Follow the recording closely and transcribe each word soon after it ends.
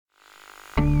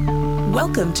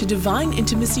Welcome to Divine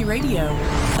Intimacy Radio,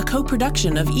 a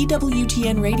co-production of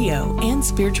EWTN Radio and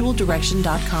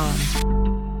SpiritualDirection.com,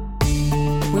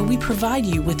 where we provide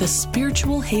you with a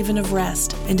spiritual haven of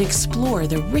rest and explore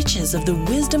the riches of the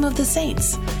wisdom of the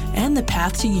saints and the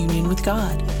path to union with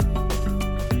God.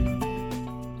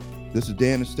 This is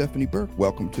Dan and Stephanie Burke.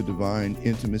 Welcome to Divine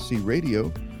Intimacy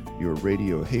Radio, your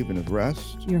radio haven of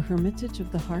rest, your hermitage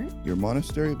of the heart, your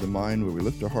monastery of the mind, where we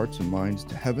lift our hearts and minds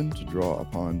to heaven to draw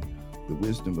upon the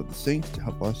wisdom of the saints to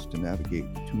help us to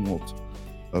navigate the tumult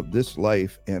of this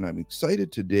life. And I'm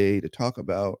excited today to talk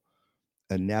about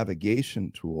a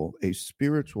navigation tool, a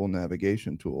spiritual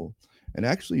navigation tool, and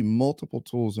actually multiple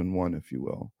tools in one, if you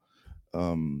will.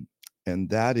 And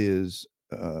that is,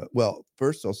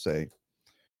 first I'll say,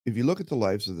 if you look at the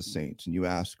lives of the saints and you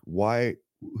ask why,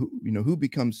 who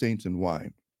becomes saints and why?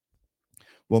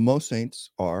 Well, most saints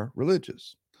are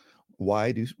religious.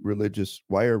 Why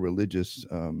are religious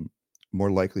more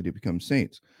likely to become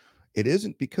saints? It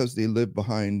isn't because they live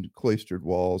behind cloistered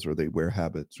walls or they wear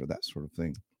habits or that sort of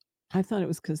thing. I thought it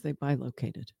was because they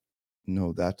bilocated.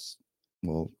 No,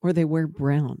 or they wear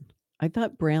brown. I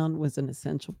thought brown was an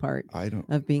essential part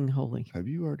of being holy. Have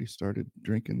you already started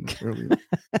drinking this earlier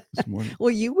this morning?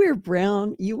 Well, you wear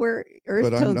brown. You wear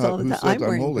earth tones all the time. I'm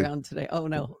wearing brown today. Oh,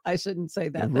 no, I shouldn't say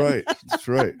that. Right. That's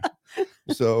right.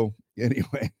 So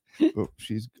anyway,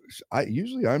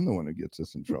 usually I'm the one who gets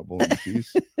us in trouble.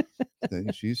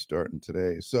 And she's starting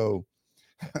today. So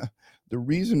the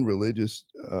reason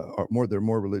they're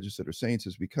more religious that are saints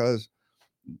is because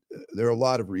there are a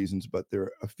lot of reasons, but there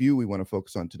are a few we want to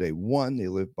focus on today. One, they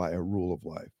live by a rule of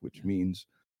life, which means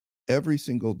every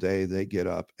single day they get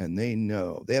up and they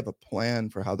know they have a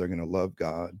plan for how they're going to love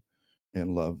God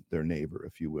and love their neighbor,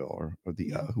 if you will, or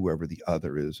whoever the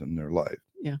other is in their life.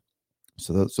 Yeah.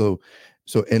 So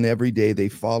and every day they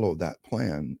follow that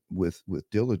plan with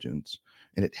diligence,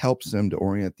 and it helps them to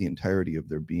orient the entirety of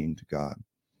their being to God.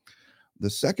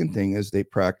 The second thing is they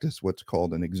practice what's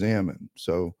called an examen.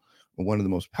 So one of the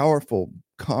most powerful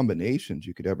combinations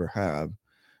you could ever have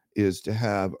is to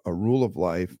have a rule of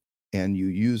life, and you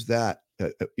use that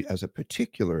as a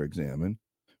particular examen,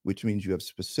 which means you have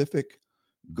specific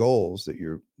goals that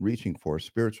you're reaching for,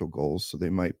 spiritual goals. So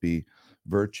they might be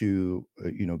virtue,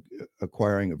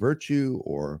 acquiring a virtue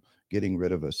or getting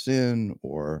rid of a sin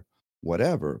or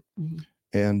whatever. Mm-hmm.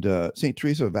 And St.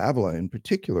 Teresa of Avila in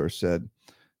particular said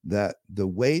that the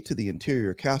way to the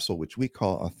interior castle, which we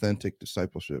call authentic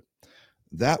discipleship,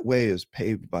 that way is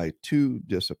paved by two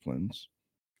disciplines,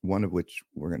 one of which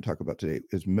we're going to talk about today.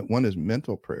 One is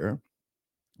mental prayer,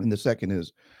 and the second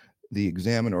is the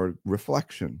examen or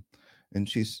reflection. And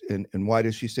why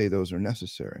does she say those are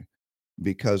necessary?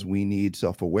 Because we need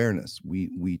self-awareness.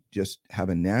 We just have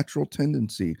a natural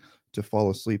tendency to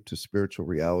fall asleep to spiritual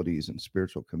realities and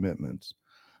spiritual commitments.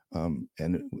 And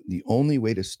the only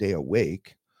way to stay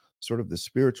awake, sort of the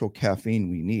spiritual caffeine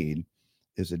we need,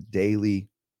 is a daily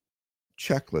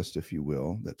checklist, if you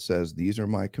will, that says these are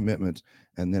my commitments,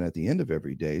 and then at the end of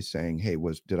every day saying, hey,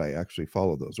 did I actually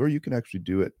follow those? Or you can actually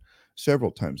do it several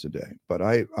times a day, but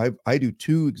I do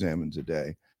 2 examens a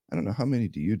day. I don't know, how many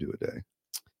do you do a day?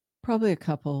 Probably a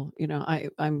couple.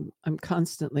 I'm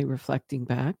constantly reflecting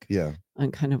back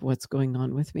on kind of what's going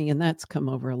on with me, and that's come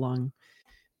over a long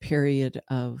period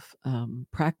of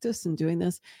practice and doing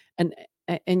this. And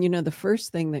the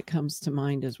first thing that comes to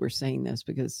mind as we're saying this,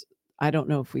 because I don't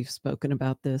know if we've spoken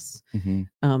about this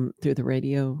through the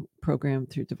radio program,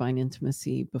 through Divine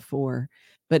Intimacy before,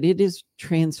 but it is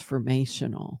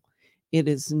transformational. It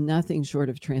is nothing short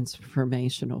of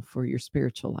transformational for your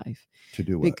spiritual life. To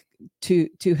do what?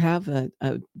 To have a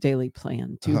daily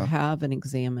plan, to have an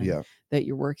examen that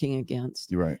you're working against.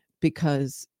 You're right.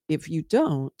 Because if you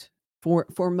don't,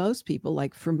 for most people,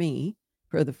 like for me,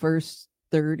 for the first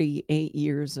 38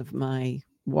 years of my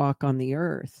walk on the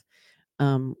earth,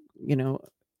 and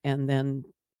then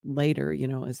later,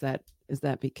 as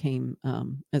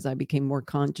I became more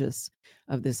conscious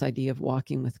of this idea of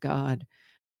walking with God,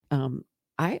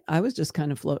 I was just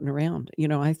kind of floating around.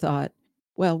 I thought,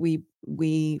 well,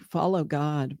 we follow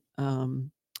God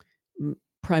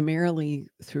primarily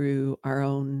through our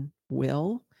own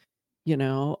will,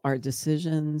 our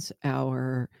decisions,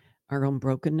 our own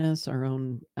brokenness, our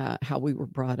own how we were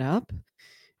brought up,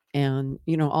 and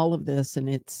all of this, and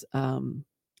it's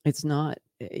not,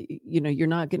 you're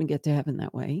not going to get to heaven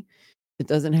that way. It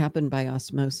doesn't happen by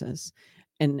osmosis.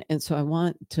 And so I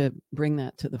want to bring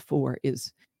that to the fore,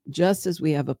 is just as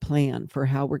we have a plan for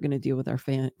how we're going to deal with our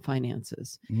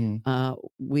finances,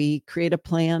 we create a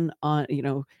plan on,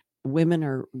 women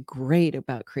are great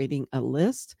about creating a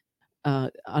list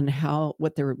on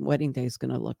what their wedding day is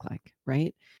going to look like,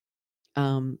 right?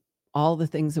 All the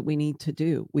things that we need to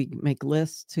do. We make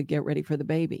lists to get ready for the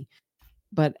baby.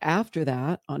 But after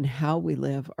that, on how we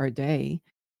live our day,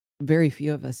 very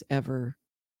few of us ever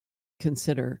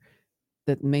consider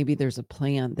that maybe there's a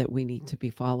plan that we need to be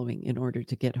following in order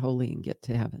to get holy and get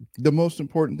to heaven. The most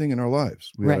important thing in our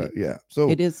lives. Right. Yeah. So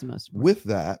it is the most important. With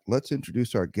that, let's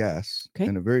introduce our guests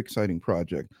and a very exciting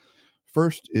project.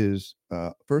 First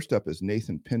up is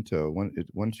Nathan Pinto. Why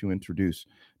don't you introduce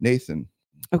Nathan?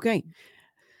 Okay.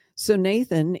 So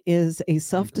Nathan is a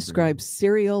self-described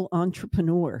serial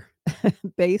entrepreneur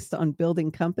based on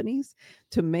building companies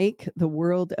to make the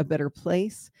world a better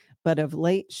place, but of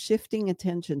late shifting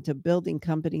attention to building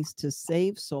companies to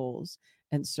save souls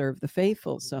and serve the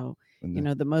faithful. So,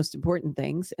 the most important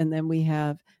things. And then we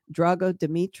have Drago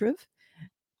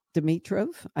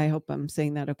Dimitrov. I hope I'm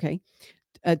saying that okay.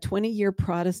 A 20-year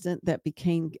Protestant that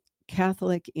became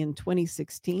Catholic in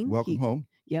 2016. Welcome home.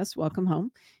 Yes, welcome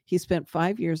home. He spent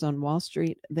 5 years on Wall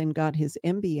Street, then got his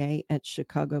MBA at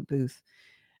Chicago Booth,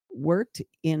 worked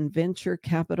in venture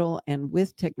capital and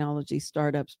with technology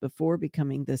startups before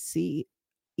becoming the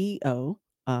CEO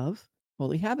of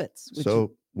Holy Habits, which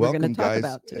we're going to talk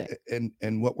about today. And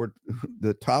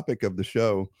the topic of the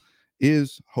show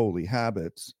is Holy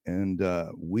Habits. And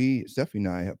Stephanie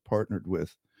and I have partnered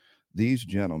with these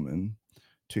gentlemen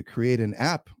to create an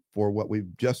app for what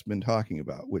we've just been talking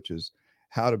about, which is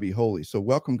how to be holy. So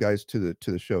welcome, guys, to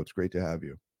the show. It's great to have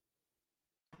you.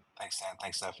 Thanks, Dan.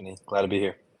 Thanks, Stephanie. Glad to be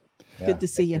here. Yeah, good to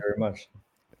see you. Very much.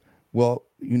 Well,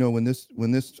 when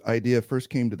this idea first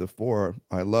came to the fore,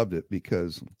 I loved it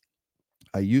because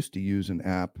I used to use an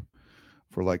app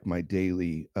for like my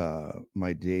daily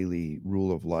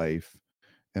rule of life,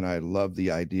 and I love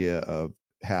the idea of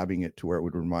having it to where it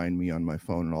would remind me on my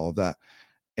phone and all of that.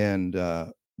 And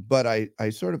but I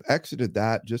sort of exited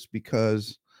that just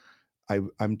because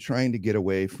I'm trying to get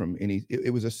away from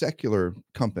it was a secular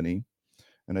company,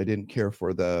 and I didn't care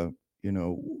for the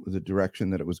direction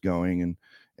that it was going,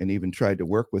 and even tried to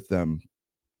work with them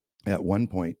at one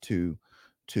point to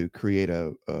create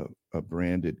a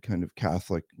branded kind of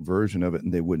Catholic version of it,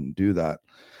 and they wouldn't do that.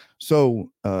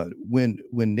 So when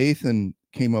Nathan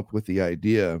came up with the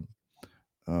idea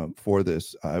for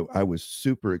this, I was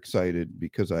super excited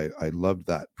because I loved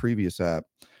that previous app,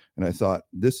 and I thought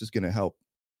this is going to help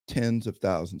tens of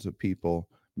thousands of people,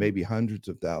 maybe hundreds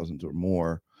of thousands or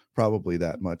more, probably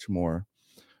that much more,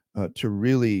 to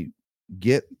really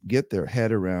get their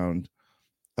head around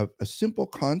a simple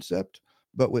concept,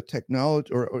 but with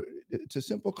technology, or it's a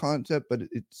simple concept, but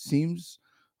it seems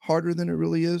harder than it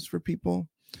really is for people.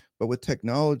 But with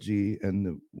technology and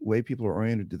the way people are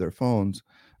oriented to their phones,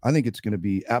 I think it's going to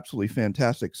be absolutely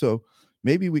fantastic. So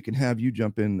maybe we can have you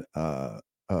jump in,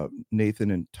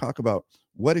 Nathan, and talk about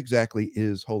what exactly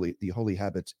is the Holy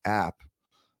Habits app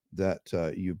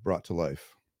that you've brought to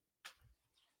life.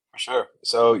 For sure.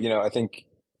 So, I think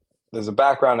there's a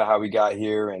background to how we got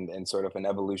here and sort of an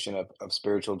evolution of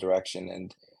spiritual direction.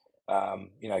 And,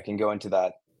 I can go into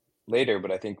that later,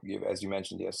 but I think as you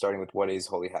mentioned, starting with what is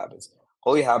Holy Habits.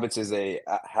 Holy Habits is a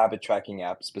habit tracking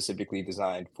app specifically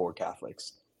designed for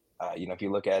Catholics. If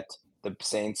you look at the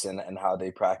saints and how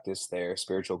they practice their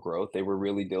spiritual growth, they were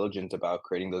really diligent about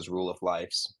creating those rule of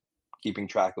lives, keeping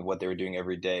track of what they were doing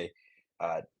every day,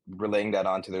 relaying that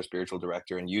onto their spiritual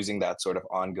director, and using that sort of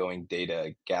ongoing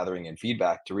data gathering and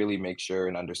feedback to really make sure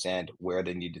and understand where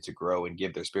they needed to grow and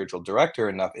give their spiritual director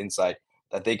enough insight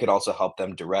that they could also help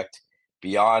them direct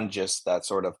beyond just that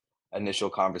sort of initial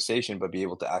conversation, but be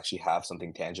able to actually have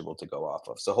something tangible to go off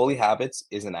of. So Holy Habits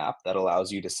is an app that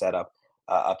allows you to set up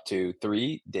to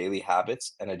 3 daily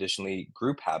habits and additionally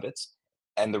group habits.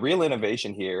 And the real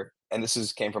innovation here, and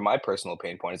came from my personal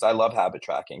pain point, is I love habit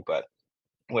tracking, but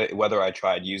whether I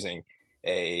tried using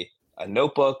a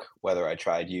notebook, whether I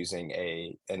tried using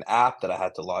an app that I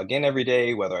had to log in every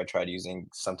day, whether I tried using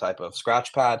some type of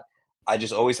scratch pad, I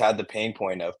just always had the pain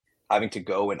point of having to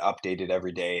go and update it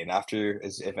every day. And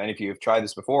if any of you have tried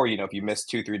this before, if you miss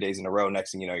 2-3 days in a row,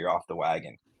 next thing you know, you're off the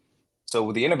wagon.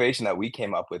 So the innovation that we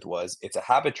came up with was it's a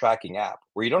habit tracking app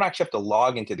where you don't actually have to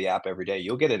log into the app every day.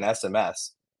 You'll get an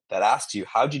SMS that asks you,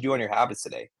 how'd you do on your habits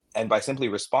today? And by simply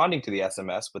responding to the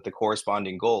SMS with the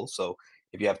corresponding goals. So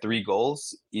if you have 3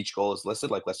 goals, each goal is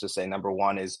listed. Like, let's just say number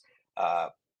 1 is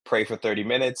pray for 30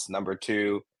 minutes. Number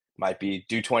 2 might be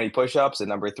do 20 push-ups. And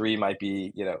number 3 might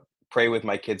be, pray with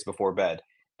my kids before bed.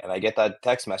 And I get that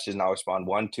text message and I'll respond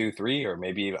 1, 2, 3, or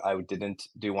maybe I didn't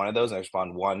do one of those and I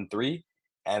respond 1, 3,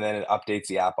 and then it updates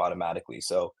the app automatically.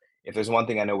 So if there's one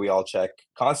thing I know we all check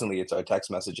constantly, it's our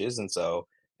text messages. And so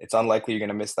it's unlikely you're going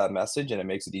to miss that message, and it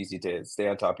makes it easy to stay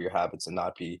on top of your habits and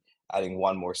not be adding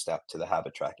one more step to the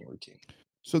habit tracking routine.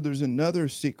 So there's another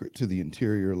secret to the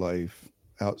interior life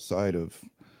outside of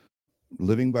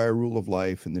living by a rule of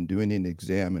life and then doing an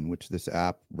exam, in which this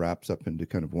app wraps up into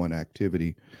kind of one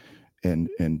activity. And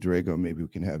Drago, maybe we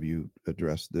can have you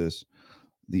address this.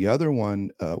 The other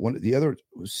the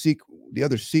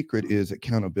other secret is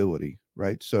accountability,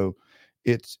 right? So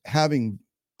it's having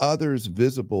others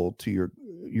visible to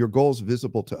your goals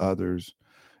visible to others,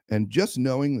 and just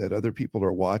knowing that other people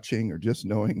are watching, or just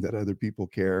knowing that other people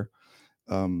care,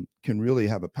 can really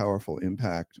have a powerful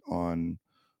impact on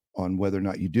whether or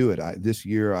not you do it. This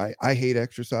year, I hate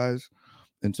exercise.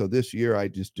 And so this year I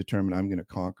just determined I'm going to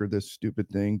conquer this stupid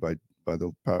thing by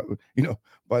the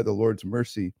by the Lord's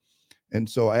mercy. And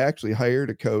so I actually hired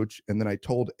a coach, and then I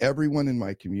told everyone in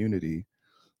my community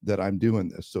that I'm doing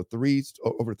this. So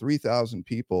over 3,000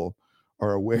 people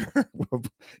are aware of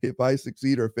if I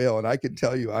succeed or fail. And I can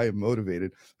tell you I am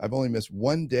motivated. I've only missed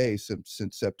one day since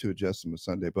Septuagesima was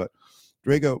Sunday. But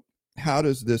Drago, how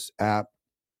does this app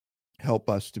help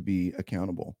us to be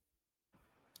accountable?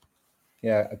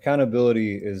 Yeah,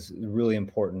 accountability is really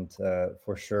important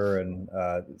for sure. And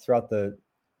throughout the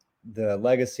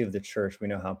legacy of the church, we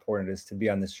know how important it is to be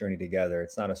on this journey together.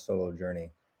 It's not a solo journey.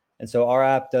 And so our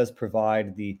app does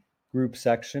provide the group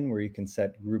section where you can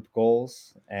set group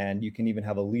goals, and you can even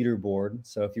have a leaderboard.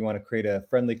 So if you want to create a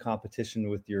friendly competition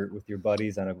with your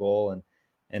buddies on a goal,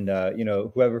 and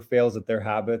whoever fails at their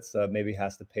habits maybe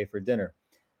has to pay for dinner.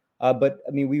 But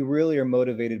I mean, we really are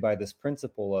motivated by this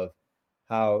principle of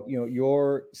how,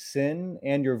 your sin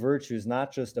and your virtue is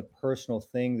not just a personal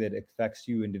thing that affects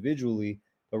you individually,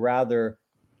 but rather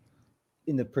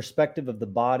in the perspective of the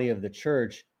body of the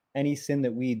church. Any sin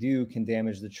that we do can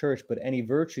damage the church, but any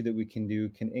virtue that we can do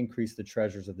can increase the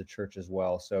treasures of the church as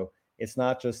well. So it's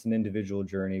not just an individual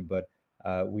journey, but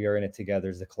we are in it together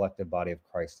as the collective body of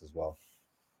Christ as well.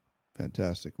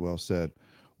 Fantastic. Well said.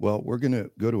 Well, we're going to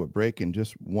go to a break in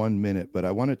just 1 minute, but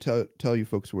I want to tell you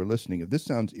folks who are listening, if this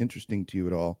sounds interesting to you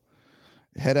at all,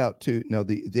 head out to, now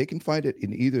they can find it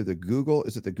in either the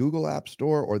Google App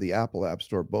Store or the Apple App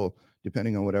Store, both,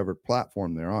 depending on whatever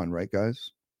platform they're on, right,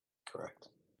 guys? Correct.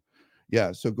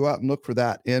 Yeah, so go out and look for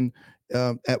that. And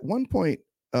at one point,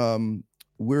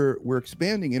 we're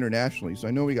expanding internationally. So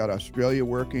I know we got Australia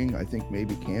working, I think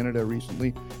maybe Canada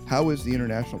recently. How is the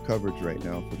international coverage right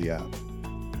now for the app?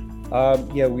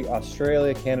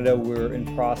 Australia, Canada, we're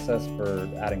in process for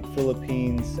adding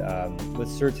Philippines, but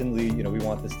certainly, we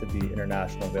want this to be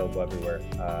international, available everywhere.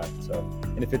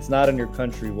 And if it's not in your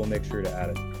country, we'll make sure to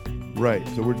add it. Right.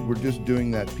 So we're just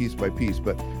doing that piece by piece.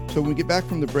 But so when we get back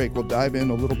from the break, we'll dive in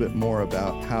a little bit more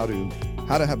about how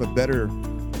to have a better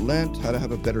Lent, how to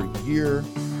have a better year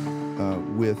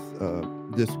with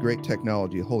this great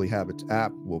technology, Holy Habits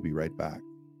app. We'll be right back.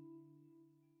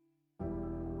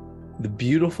 The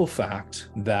beautiful fact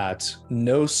that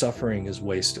no suffering is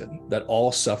wasted, that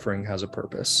all suffering has a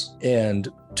purpose, and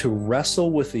to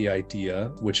wrestle with the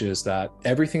idea, which is that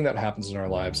everything that happens in our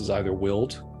lives is either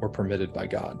willed or permitted by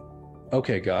God.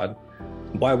 Okay, God,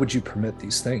 why would you permit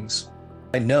these things?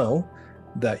 I know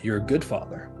that you're a good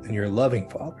father and you're a loving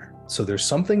father. So there's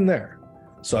something there.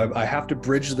 So I have to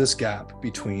bridge this gap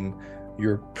between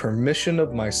your permission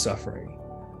of my suffering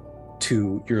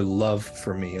to your love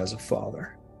for me as a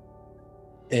father.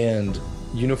 And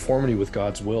Uniformity with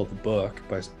God's Will, the book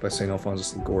by St.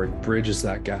 Alphonsus Liguori, bridges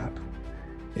that gap.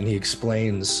 And he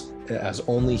explains, as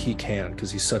only he can,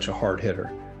 because he's such a hard hitter,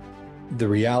 the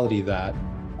reality that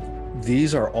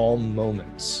these are all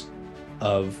moments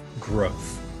of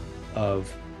growth,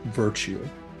 of virtue,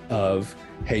 of,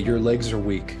 hey, your legs are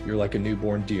weak. You're like a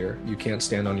newborn deer. You can't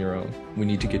stand on your own. We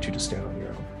need to get you to stand on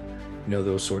your own.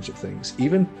 Those sorts of things.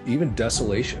 Even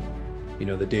desolation.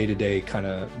 The day-to-day kind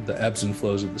of the ebbs and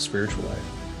flows of the spiritual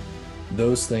life.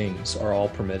 Those things are all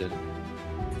permitted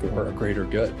for a greater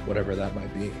good, whatever that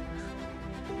might be.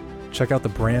 Check out the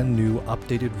brand new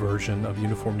updated version of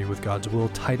Uniformity with God's Will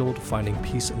titled Finding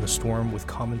Peace in the Storm with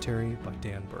commentary by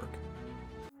Dan Burke.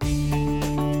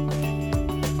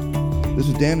 This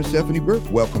is Dan and Stephanie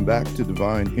Burke. Welcome back to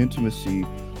Divine Intimacy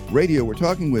Radio. We're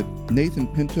talking with Nathan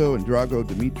Pinto and Drago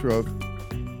Dimitrov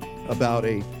about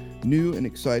a new and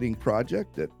exciting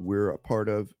project that we're a part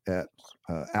of at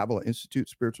Avila Institute,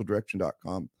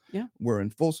 spiritualdirection.com. Yeah. We're in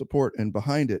full support and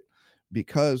behind it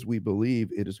because we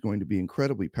believe it is going to be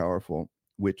incredibly powerful,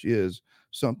 which is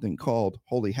something called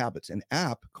Holy Habits, an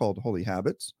app called Holy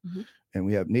Habits. Mm-hmm. And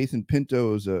we have Nathan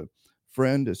Pinto as a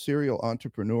friend, a serial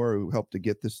entrepreneur who helped to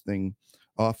get this thing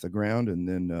off the ground. And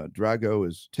then Drago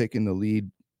is taking the lead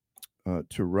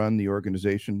to run the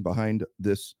organization behind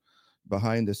this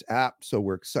behind this app. So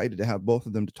we're excited to have both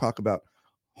of them to talk about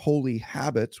Holy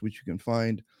Habits, which you can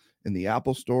find in the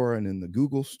Apple Store and in the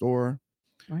Google Store.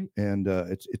 Right. And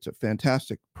it's a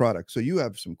fantastic product. So you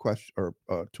have some question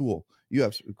or tool. You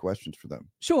have some questions for them.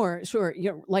 Sure.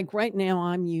 Yeah, like right now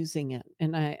I'm using it,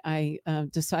 and I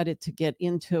decided to get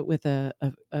into it with a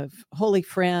holy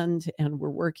friend, and we're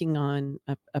working on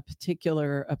a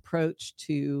particular approach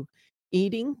to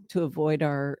eating to avoid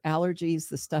our allergies,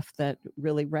 the stuff that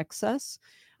really wrecks us.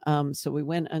 So we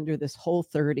went under this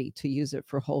Whole30 to use it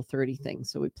for Whole30 things.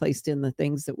 So we placed in the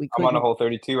things that we I'm on a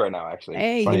Whole32 right now, actually.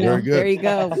 Hey, Right. Very good. there you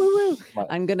go. Woo-woo. My-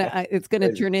 It's gonna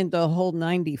Crazy. turn into a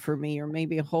Whole90 for me, or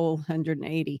maybe a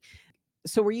Whole180.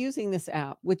 So we're using this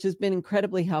app, which has been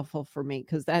incredibly helpful for me,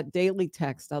 because that daily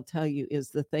text, I'll tell you,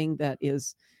 is the thing that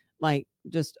is like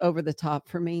just over the top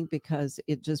for me, because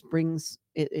it just brings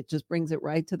it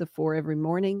right to the fore every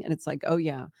morning. And it's like, oh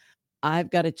yeah,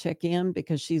 I've got to check in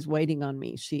because she's waiting on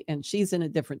me. She's in a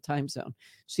different time zone.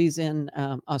 She's in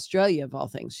Australia, of all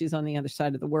things. She's on the other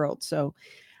side of the world. So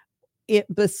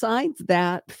besides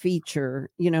that feature,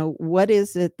 what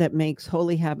is it that makes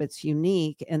Holy Habits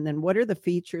unique? And then what are the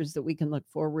features that we can look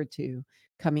forward to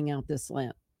coming out this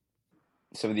Lent?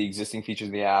 Some of the existing features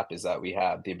of the app is that we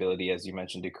have the ability, as you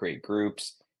mentioned, to create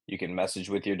groups. You can message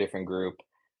with your different group.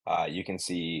 You can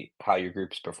see how your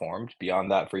group's performed. Beyond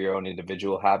that, for your own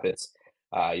individual habits,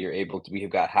 we have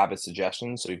got habit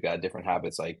suggestions. So we've got different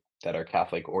habits like that are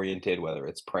Catholic oriented, whether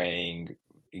it's praying,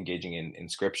 engaging in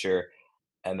scripture.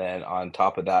 And then on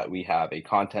top of that, we have a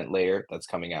content layer that's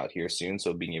coming out here soon.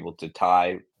 So being able to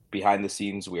tie behind the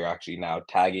scenes, we're actually now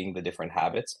tagging the different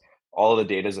habits. All of the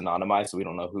data is anonymized, so we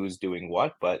don't know who's doing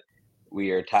what, but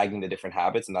we are tagging the different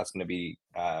habits, and that's going to be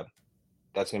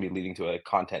leading to a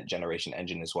content generation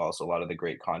engine as well. So a lot of the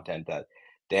great content that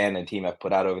Dan and team have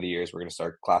put out over the years, we're going to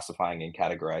start classifying and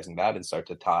categorizing that and start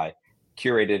to tie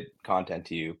curated content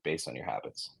to you based on your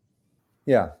habits.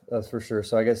 Yeah, that's for sure.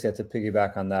 So I guess to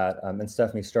piggyback on that, and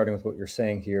Stephanie, starting with what you're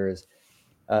saying here is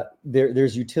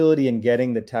there's utility in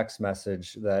getting the text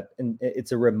message and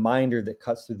it's a reminder that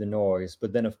cuts through the noise.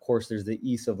 But then, of course, there's the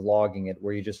ease of logging it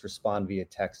where you just respond via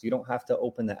text. You don't have to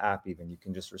open the app even. You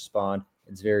can just respond.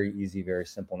 It's very easy, very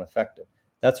simple and effective.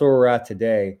 That's where we're at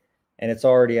today. And it's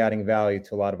already adding value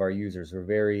to a lot of our users. We're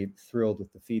very thrilled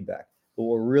with the feedback. But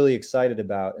what we're really excited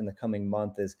about in the coming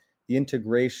month is the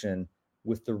integration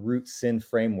with the root sin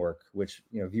framework, which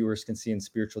viewers can see in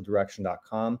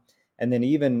spiritualdirection.com. And then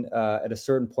even at a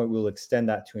certain point, we'll extend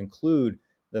that to include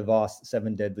the Voss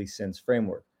 7 Deadly Sins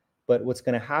framework. But what's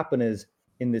going to happen is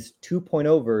in this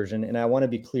 2.0 version, and I want to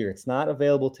be clear, it's not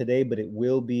available today, but it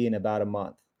will be in about a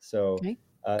month. So Okay,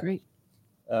 great.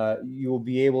 You will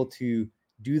be able to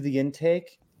do the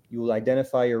intake. You will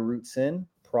identify your root sin,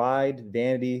 pride,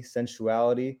 vanity,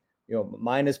 sensuality.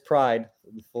 Mine is pride,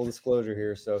 full disclosure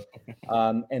here. So,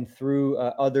 and through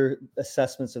other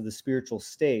assessments of the spiritual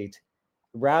state,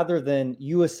 rather than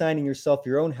you assigning yourself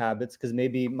your own habits, because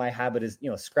maybe my habit is,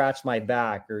 scratch my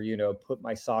back or, put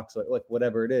my socks, like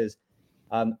whatever it is.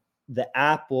 The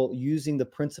app will, using the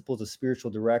principles of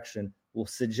spiritual direction, will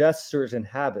suggest certain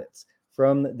habits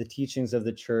from the teachings of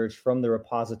the church, from the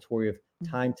repository of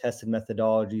time-tested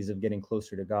methodologies of getting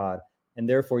closer to God. And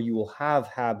therefore you will have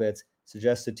habits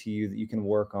suggested to you that you can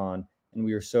work on. And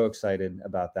we are so excited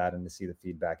about that and to see the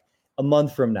feedback a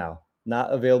month from now.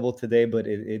 Not available today, but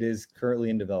it is currently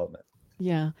in development.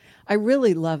 Yeah, I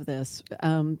really love this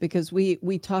because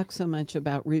we talk so much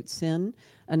about root sin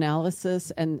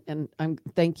analysis, and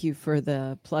thank you for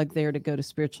the plug there to go to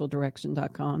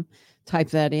spiritualdirection.com, type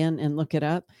that in and look it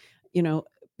up,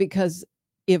 because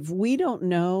if we don't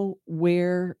know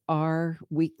where our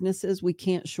weakness is, we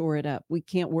can't shore it up. We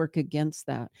can't work against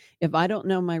that. If I don't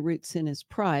know my root sin is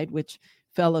pride, which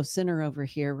fellow sinner over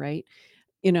here, right?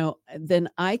 Then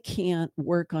I can't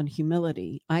work on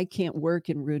humility. I can't work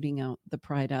in rooting out the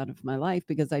pride out of my life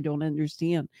because I don't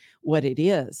understand what it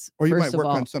is. Or you might work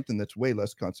on something that's way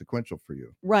less consequential for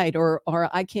you. Right. Or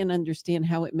I can't understand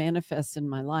how it manifests in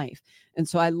my life. And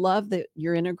so I love that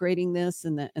you're integrating this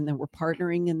and that we're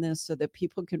partnering in this so that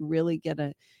people can really get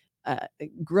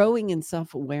growing in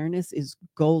self-awareness is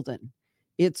golden.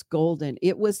 It's golden.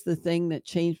 It was the thing that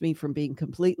changed me from being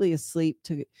completely asleep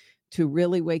to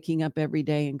really waking up every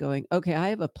day and going, okay, I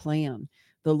have a plan.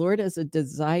 The Lord has a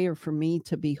desire for me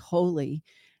to be holy.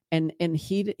 And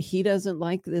he doesn't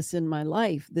like this in my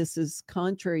life. This is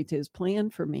contrary to his plan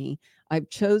for me. I've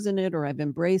chosen it, or I've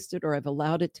embraced it, or I've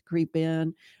allowed it to creep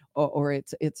in, or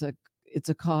it's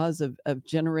a cause of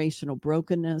generational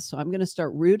brokenness. So I'm going to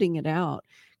start rooting it out,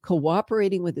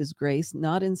 cooperating with his grace,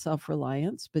 not in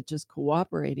self-reliance, but just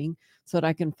cooperating so that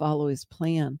I can follow his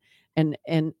plan. And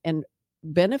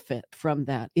benefit from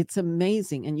that. It's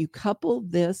amazing. And you couple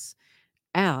this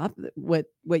app, what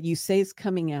you say is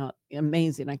coming out,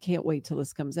 amazing. I can't wait till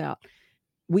this comes out.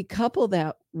 We couple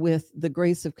that with the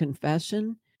grace of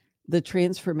confession. The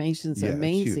transformation's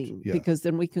amazing, because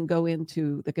then we can go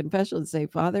into the confession and say,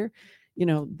 Father,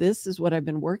 this is what I've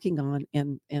been working on,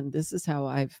 and this is how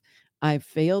I've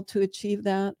failed to achieve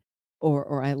that,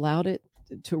 or I allowed it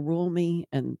to rule me,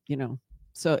 and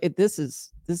so this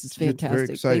is fantastic. It's very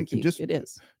exciting. Thank you. It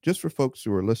is. Just for folks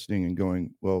who are listening and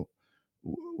going, well,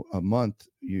 a month,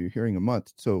 you're hearing a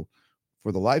month. So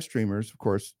for the live streamers, of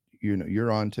course,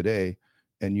 you're on today,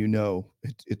 and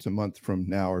it's a month from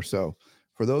now or so.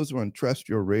 For those who are on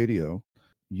terrestrial radio,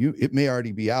 it may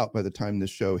already be out by the time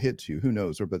this show hits you. Who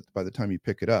knows? Or by the time you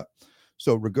pick it up.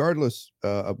 So regardless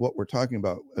of what we're talking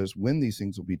about as when these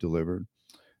things will be delivered,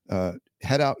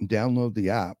 head out and download the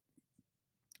app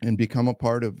and become a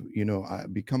part of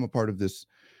this,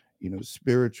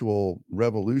 spiritual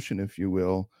revolution, if you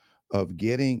will, of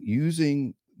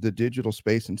using the digital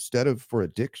space instead of for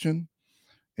addiction,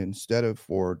 instead of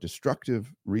for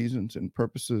destructive reasons and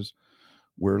purposes.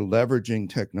 We're leveraging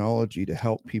technology to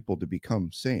help people to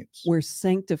become saints. We're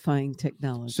sanctifying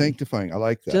technology. Sanctifying. I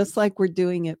like that. Just like we're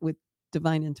doing it with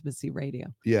Divine Intimacy Radio.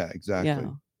 Yeah, exactly.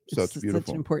 Yeah. So it's beautiful. Such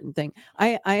an important thing.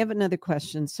 I have another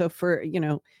question. So for,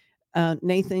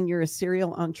 Nathan, you're a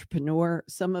serial entrepreneur.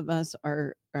 Some of us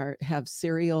have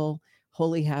serial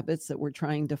holy habits that we're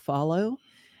trying to follow.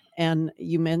 And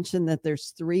you mentioned that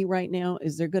there's 3 right now.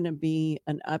 Is there going to be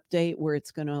an update where it's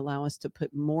going to allow us to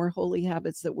put more holy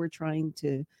habits that we're trying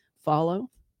to follow?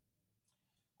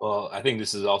 Well, I think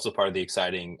this is also part of the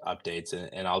exciting updates.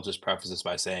 And I'll just preface this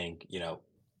by saying,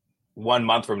 1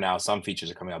 month from now, some features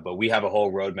are coming out, but we have a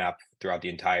whole roadmap throughout the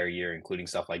entire year, including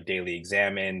stuff like daily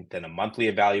examine, then a monthly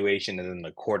evaluation, and then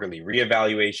the quarterly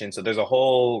reevaluation. So there's a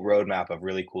whole roadmap of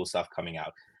really cool stuff coming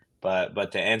out.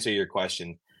 But to answer your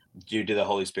question, due to the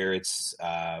Holy Spirit's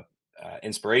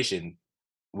inspiration,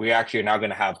 we actually are now going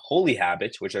to have holy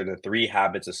habits, which are the 3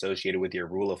 habits associated with your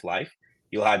rule of life.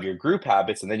 You'll have your group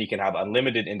habits, and then you can have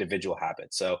unlimited individual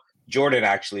habits. So Jordan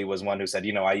actually was one who said,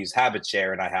 I use habit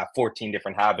share and I have 14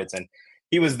 different habits. And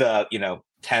he was the, 10th,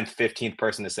 15th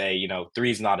person to say,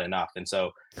 3 is not enough. And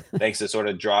so thanks to sort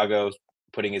of Drago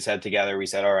putting his head together, we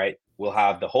said, all right, we'll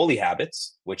have the holy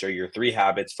habits, which are your 3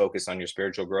 habits focused on your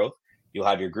spiritual growth. You'll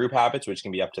have your group habits, which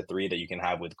can be up to 3 that you can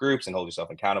have with groups and hold yourself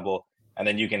accountable. And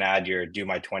then you can add your do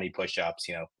my 20 push-ups,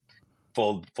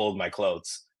 fold my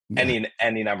clothes,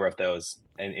 any number of those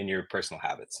in your personal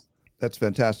habits. That's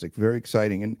fantastic. Very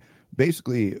exciting. And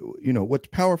basically, what's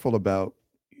powerful about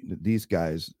these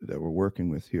guys that we're working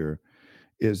with here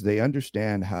is they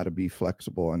understand how to be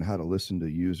flexible and how to listen to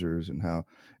users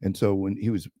and so when he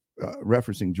was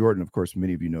referencing Jordan, of course,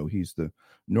 many of you know he's the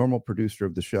normal producer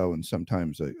of the show and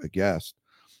sometimes a guest,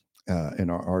 and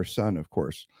our son, of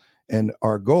course. And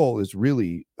our goal is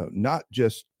really not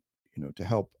just, to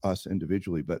help us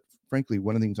individually, but frankly,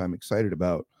 one of the things I'm excited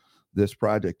about this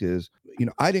project is,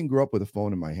 I didn't grow up with a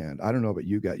phone in my hand. I don't know about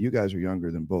you guys. You guys are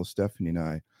younger than both Stephanie and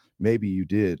I. Maybe you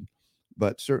did,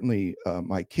 but certainly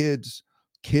my kids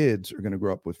are going to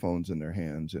grow up with phones in their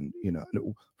hands, and,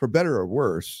 for better or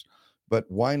worse. But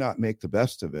why not make the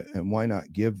best of it? And why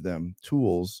not give them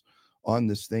tools on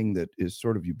this thing that is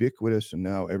sort of ubiquitous and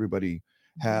now everybody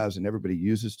has and everybody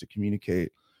uses to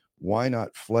communicate? Why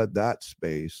not flood that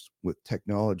space with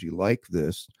technology like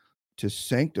this to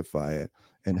sanctify it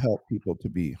and help people to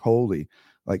be holy?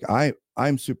 Like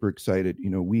I'm super excited.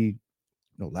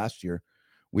 Last year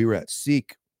we were at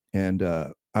Seek, and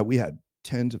we had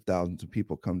tens of thousands of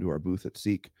people come to our booth at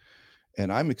Seek. And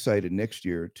I'm excited next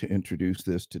year to introduce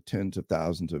this to tens of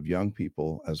thousands of young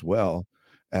people as well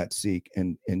at Seek,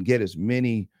 and get as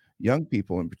many young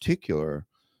people in particular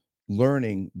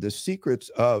learning the secrets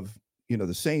of,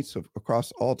 the saints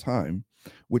across all time,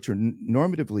 which are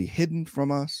normatively hidden from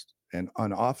us and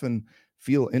often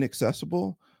feel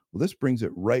inaccessible. Well, this brings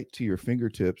it right to your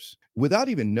fingertips without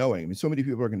even knowing. I mean, so many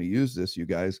people are going to use this, you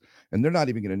guys, and they're not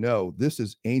even going to know this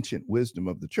is ancient wisdom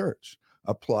of the church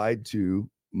applied to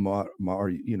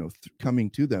coming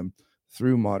to them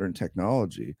through modern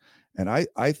technology. And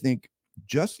I think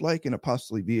just like in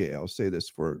Apostolic VA, I'll say this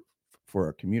for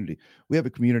our community, we have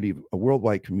a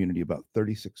worldwide community, about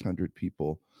 3,600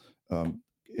 people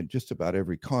in just about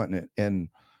every continent. And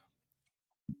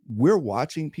we're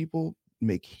watching people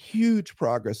make huge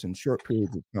progress in short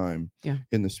periods of time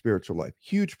in the spiritual life,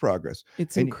 huge progress.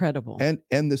 It's incredible.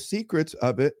 And the secrets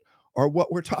of it are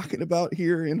what we're talking about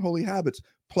here in Holy Habits,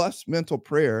 plus mental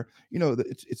prayer.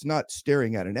 It's not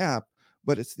staring at an app,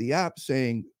 but it's the app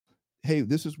saying, hey,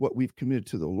 this is what we've committed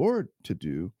to the Lord to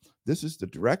do. This is the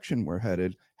direction we're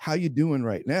headed. How you doing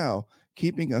right now?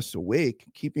 Keeping us awake,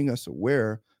 keeping us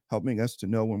aware, helping us to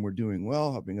know when we're doing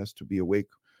well, helping us to be awake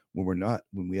when we're not,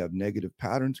 when we have negative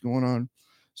patterns going on.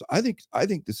 So I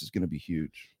think this is going to be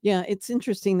huge. Yeah, it's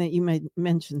interesting that you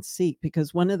mention seek,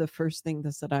 because one of the first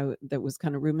things that was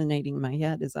kind of ruminating in my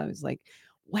head is I was like,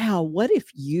 wow, what if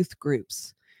youth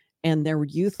groups and their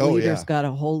youth leaders got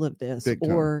a hold of this,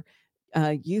 or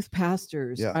youth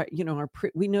pastors?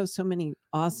 We know so many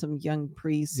awesome young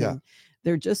priests, and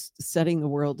they're just setting the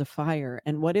world afire.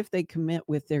 And what if they commit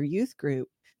with their youth group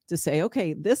to say,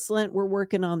 okay, this Lent we're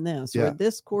working on this, or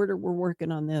this quarter we're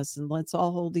working on this, and let's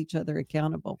all hold each other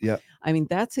accountable. Yeah, I mean,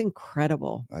 that's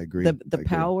incredible. I agree. The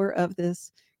power of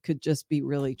this could just be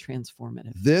really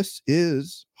transformative. This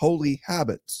is Holy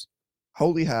Habits.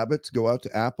 Holy Habits. Go out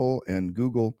to Apple and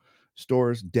Google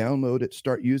stores, download it,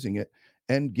 start using it,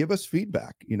 and give us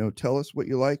feedback. Tell us what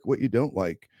you like, what you don't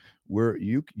like. Where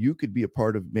you could be a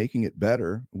part of making it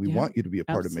better. We want you to be a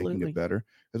part of making it better,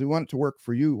 because we want it to work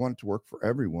for you. We want it to work for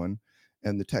everyone.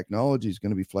 And the technology is going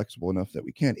to be flexible enough that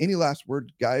we can. Any last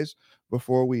word, guys,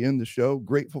 before we end the show?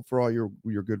 Grateful for all your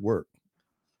good work.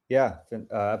 Yeah,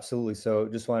 absolutely. So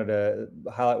just wanted to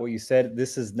highlight what you said.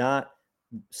 This is not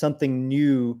something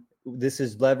new. This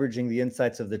is leveraging the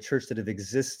insights of the church that have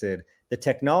existed. The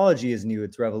technology is new.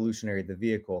 It's revolutionary, the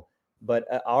vehicle. But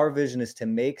our vision is to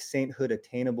make sainthood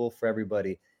attainable for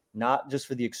everybody, not just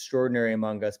for the extraordinary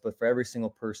among us, but for every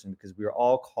single person, because we are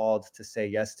all called to say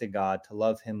yes to God, to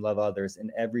love him, love others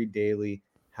in every daily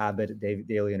habit,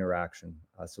 daily interaction.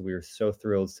 So we are so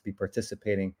thrilled to be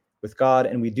participating with God.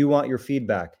 And we do want your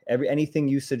feedback. Anything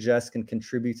you suggest can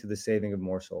contribute to the saving of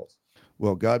more souls.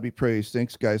 Well, God be praised.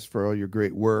 Thanks, guys, for all your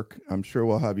great work. I'm sure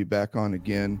we'll have you back on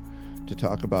again to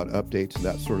talk about updates and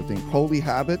that sort of thing. Holy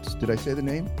Habits. Did I say the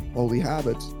name? Holy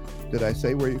Habits. Did I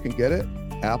say where you can get it?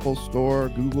 Apple Store,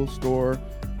 Google Store.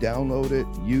 Download it,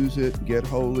 use it, get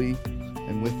holy.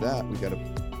 And with that, we got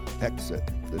to exit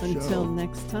the show. Until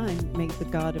next time, may the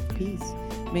God of peace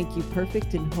make you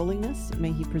perfect in holiness.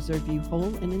 May he preserve you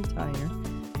whole and entire,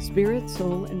 spirit,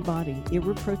 soul, and body,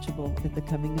 irreproachable at the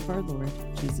coming of our Lord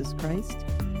Jesus Christ.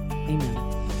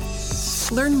 Amen.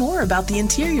 Learn more about the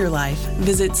interior life.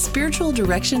 Visit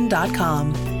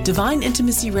spiritualdirection.com. Divine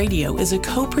Intimacy Radio is a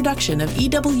co-production of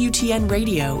EWTN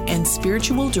Radio and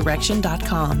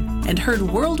spiritualdirection.com and heard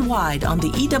worldwide on the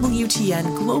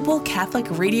EWTN Global Catholic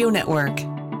Radio Network.